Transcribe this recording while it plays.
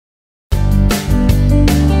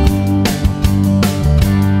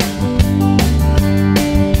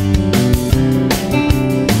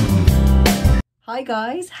Hi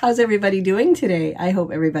guys, how's everybody doing today? I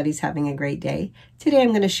hope everybody's having a great day. Today I'm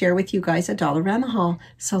going to share with you guys a Dollarama haul.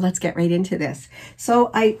 So let's get right into this.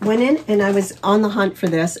 So I went in and I was on the hunt for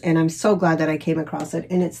this, and I'm so glad that I came across it.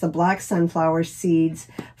 And it's the black sunflower seeds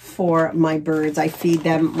for my birds. I feed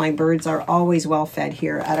them. My birds are always well fed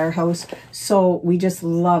here at our house. So we just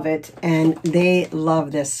love it, and they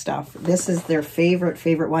love this stuff. This is their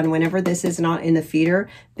favorite one. Whenever this is not in the feeder,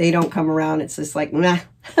 they don't come around. It's just like, nah.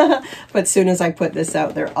 But as soon as I put this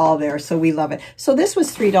out, they're all there. So we love it. So this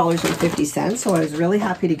was $3.50. So I was really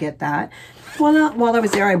happy to get that. Well, while I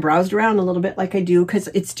was there, I browsed around a little bit like I do, because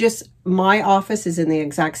it's just, my office is in the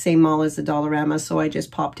exact same mall as the Dollarama. So I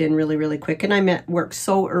just popped in really quick. And I'm at work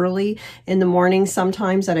so early in the morning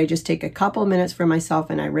sometimes that I just take a couple minutes for myself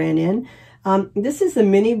and I ran in. This is the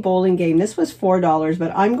mini bowling game. This was $4,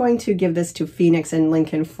 but I'm going to give this to Phoenix and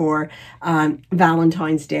Lincoln for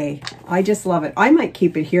Valentine's Day. I just love it. I might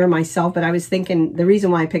keep it here myself, but I was thinking the reason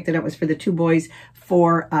why I picked it up was for the two boys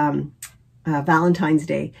for Valentine's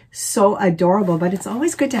Day. So adorable, but it's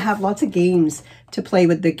always good to have lots of games to play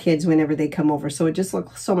with the kids whenever they come over. So it just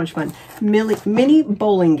looks so much fun. Mini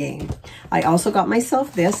bowling game. I also got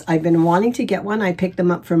myself this. I've been wanting to get one. I picked them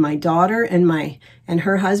up for my daughter and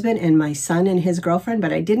her husband and my son and his girlfriend,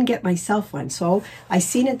 but I didn't get myself one. So I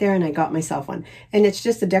seen it there and I got myself one. And it's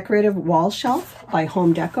just a decorative wall shelf by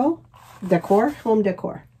Home Deco. Home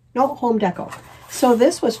Deco. So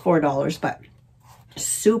this was $4, but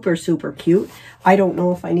super cute. I don't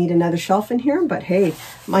know if I need another shelf in here, but hey,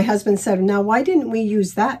 my husband said, now why didn't we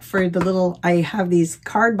use that for the little, I have these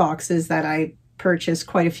card boxes that I purchased,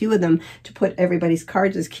 quite a few of them, to put everybody's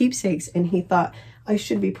cards as keepsakes, and he thought I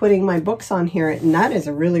should be putting my books on here, and that is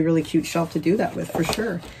a really cute shelf to do that with for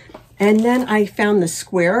sure. And then I found the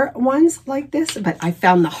square ones like this, but I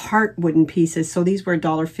found the heart wooden pieces. So these were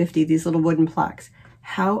 $1.50, these little wooden plaques.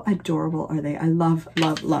 How adorable are they? I love.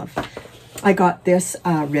 I got this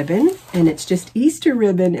ribbon, and it's just Easter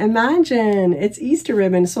ribbon. Imagine, it's Easter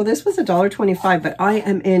ribbon. So this was $1.25, but I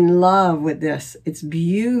am in love with this. It's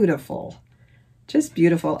beautiful. Just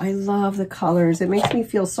beautiful. I love the colors. It makes me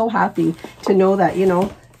feel so happy to know that, you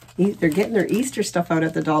know, they're getting their Easter stuff out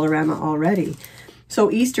at the Dollarama already. So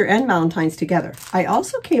Easter and Valentine's together. I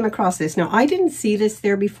also came across this. Now, I didn't see this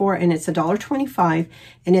there before, and it's $1.25,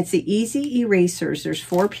 and it's the Easy Erasers. There's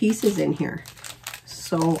 4 pieces in here.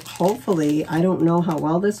 So hopefully, I don't know how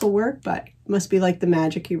well this will work, but it must be like the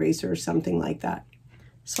magic eraser or something like that.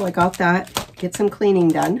 So I got that, get some cleaning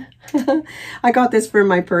done. I got this for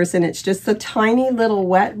my purse, and it's just a tiny little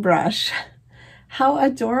wet brush. How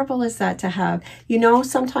adorable is that to have? You know,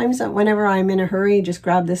 sometimes whenever I'm in a hurry, just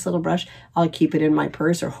grab this little brush. I'll keep it in my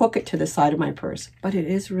purse or hook it to the side of my purse. But it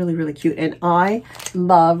is really cute. And I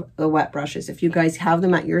love the wet brushes. If you guys have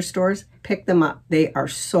them at your stores, pick them up. They are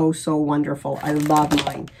so wonderful. I love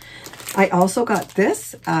mine. I also got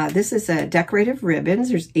this. This is a decorative ribbons.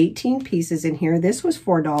 There's 18 pieces in here. This was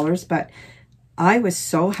 $4, but I was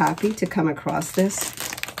so happy to come across this.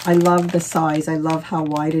 I love the size. I love how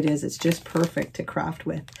wide it is. It's just perfect to craft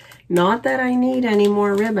with. Not that I need any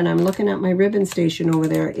more ribbon. I'm looking at my ribbon station over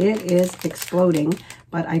there. It is exploding,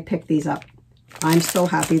 but I picked these up. I'm so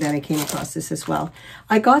happy that I came across this as well.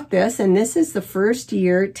 I got this, and this is the first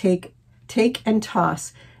year take and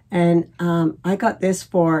toss. And I got this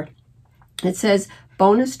for, it says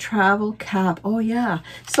bonus travel cap. Oh yeah.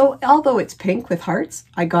 So although it's pink with hearts,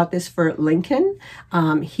 I got this for Lincoln.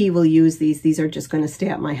 He will use these. These are just going to stay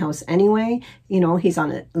at my house anyway. You know, he's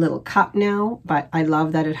on a little cup now, but I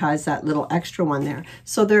love that it has that little extra one there.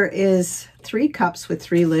 So there is 3 cups with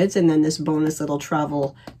 3 lids, and then this bonus little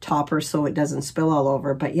travel topper so it doesn't spill all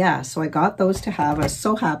over. But yeah, so I got those to have. I was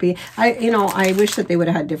so happy. I wish that they would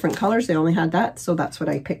have had different colors. They only had that, so that's what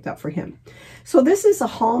I picked up for him. So this is a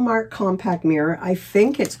Hallmark compact mirror. I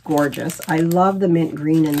think it's gorgeous. I love the mint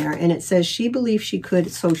green in there, and it says she believed she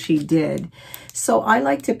could, so she did. So I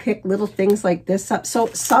like to pick little things like this up. So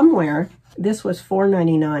somewhere this was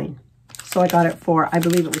 $4.99. So I got it for, I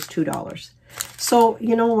believe it was $2. So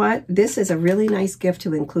you know what? This is a really nice gift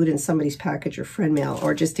to include in somebody's package or friend mail,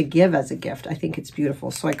 or just to give as a gift. I think it's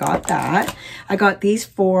beautiful. So I got that. I got these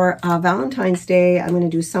for Valentine's Day. I'm going to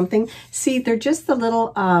do something. See, they're just the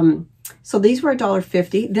little, so these were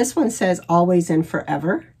 $1.50. This one says always and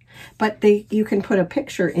forever. But you can put a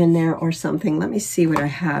picture in there or something. Let me see what I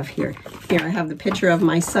have here. Here I have the picture of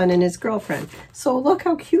my son and his girlfriend. So look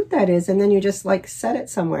how cute that is. And then you just like set it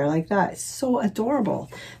somewhere like that. It's so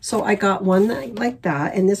adorable. So I got one like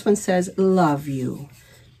that. And this one says love you.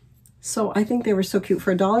 So I think they were so cute.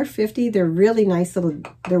 For $1.50, they're really nice little,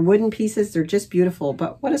 they're wooden pieces. They're just beautiful.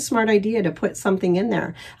 But what a smart idea to put something in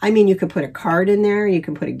there. I mean, you could put a card in there. You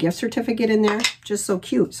can put a gift certificate in there. Just so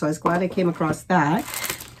cute. So I was glad I came across that.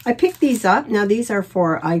 I picked these up. Now these are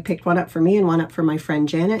for, I picked one up for me and one up for my friend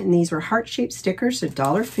Janet. And these were heart-shaped stickers,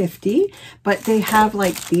 $1.50. But they have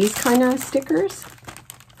like these kind of stickers.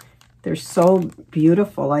 They're so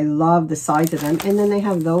beautiful. I love the size of them. And then they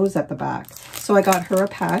have those at the back. So I got her a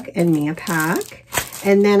pack and me a pack.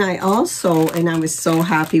 And then I also, and I was so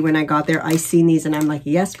happy when I got there, I seen these and I'm like,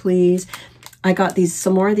 yes, please. I got these,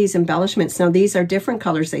 some more of these embellishments. Now these are different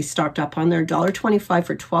colors they stocked up on. They're $1.25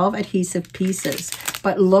 for 12 adhesive pieces.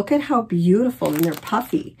 But look at how beautiful, and they're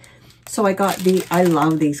puffy. So I got I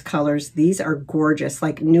love these colors. These are gorgeous,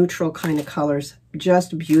 like neutral kind of colors,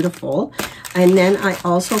 just beautiful. And then I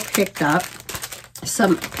also picked up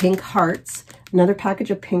some pink hearts, another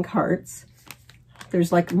package of pink hearts.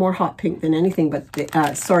 There's like more hot pink than anything,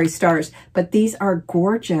 but sorry, stars. But these are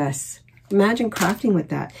gorgeous. Imagine crafting with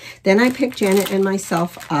that. Then I picked Janet and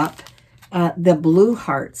myself up the blue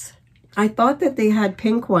hearts. I thought that they had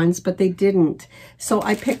pink ones, but they didn't. So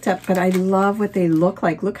I picked up, but I love what they look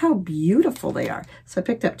like. Look how beautiful they are. So I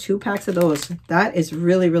picked up 2 packs of those. That is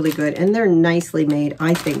really, really good. And they're nicely made.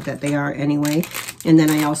 I think that they are anyway. And then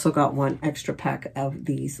I also got 1 extra pack of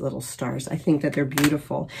these little stars. I think that they're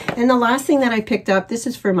beautiful. And the last thing that I picked up, this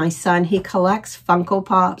is for my son. He collects Funko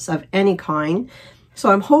Pops of any kind. So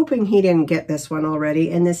I'm hoping he didn't get this one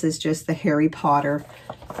already. And this is just the Harry Potter.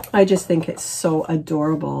 I just think it's so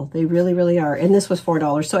adorable. They really, really are. And this was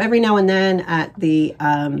 $4. So every now and then at the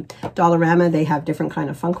Dollarama, they have different kind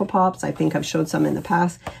of Funko Pops. I think I've showed some in the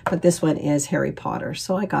past, but this one is Harry Potter.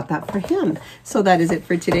 So I got that for him. So that is it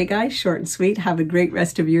for today, guys. Short and sweet. Have a great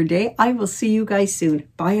rest of your day. I will see you guys soon.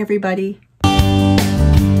 Bye, everybody.